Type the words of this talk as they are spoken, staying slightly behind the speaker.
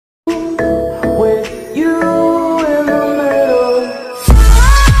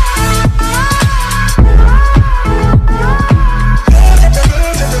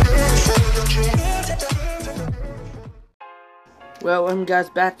guys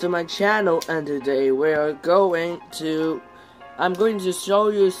back to my channel, and today I'm going to show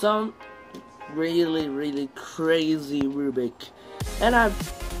you some really crazy Rubik. And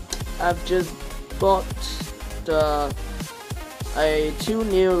I've just bought two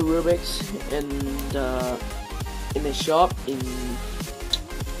new Rubiks in the shop in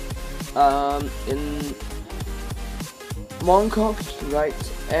Mongkok,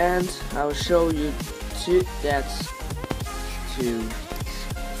 right? And I'll show you two.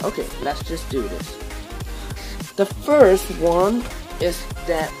 Okay, let's just do this. The first one is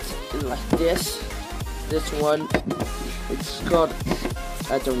that like this one, it's called,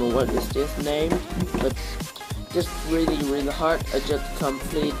 I don't know what is this name, but just really hard. I just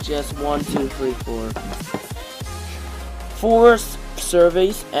complete just 1, 2, 3, 4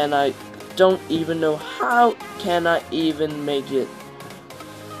 surveys, and I don't even know how can I even make it.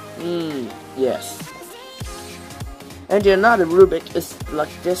 Yes. And the another Rubik is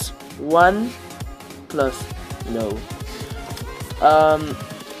like this one plus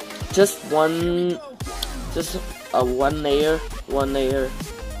just one layer.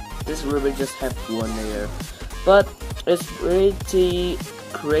 This Rubik just have one layer, but it's pretty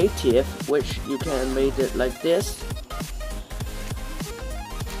creative, which you can make it like this.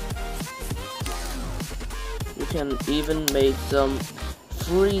 You can even make some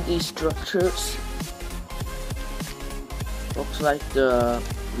 3D structures. Looks like the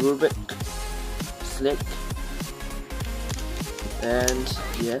Rubik slick, and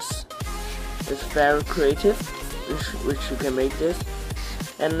yes, it's very creative, which you can make this.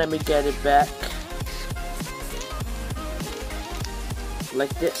 And let me get it back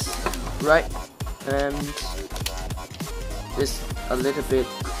like this, right? And it's a little bit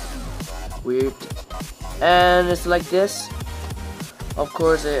weird, and it's like this. Of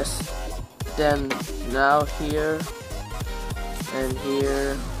course, it's then now here. And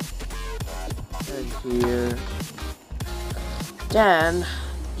here, and here.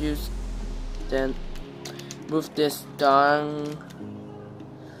 Then move this down,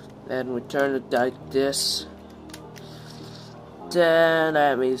 and we turn it like this. Then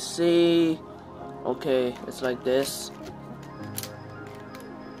let me see. Okay, it's like this.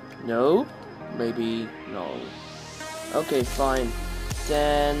 No, maybe no. Okay, fine.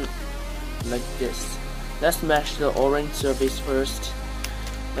 Then like this. Let's match the orange surface first,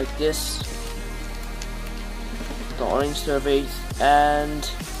 like this. The orange surface, and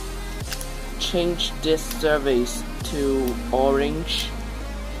change this surface to orange.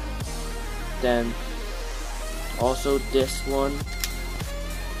 Then also this one.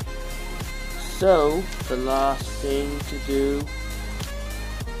 So the last thing to do.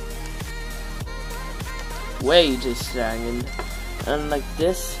 Wait a second, and like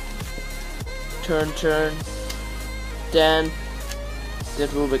this. Turn, then the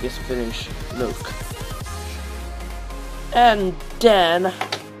Rubik is finished. Look, and then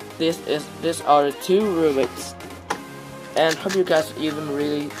these are the two Rubiks. And hope you guys even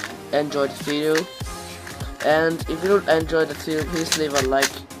really enjoyed the video. And if you don't enjoy the video, please leave a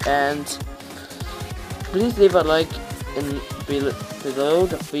like, and please leave a like below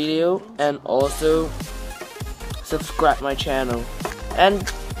the video, and also subscribe my channel. And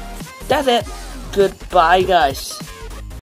that's it. Goodbye, guys.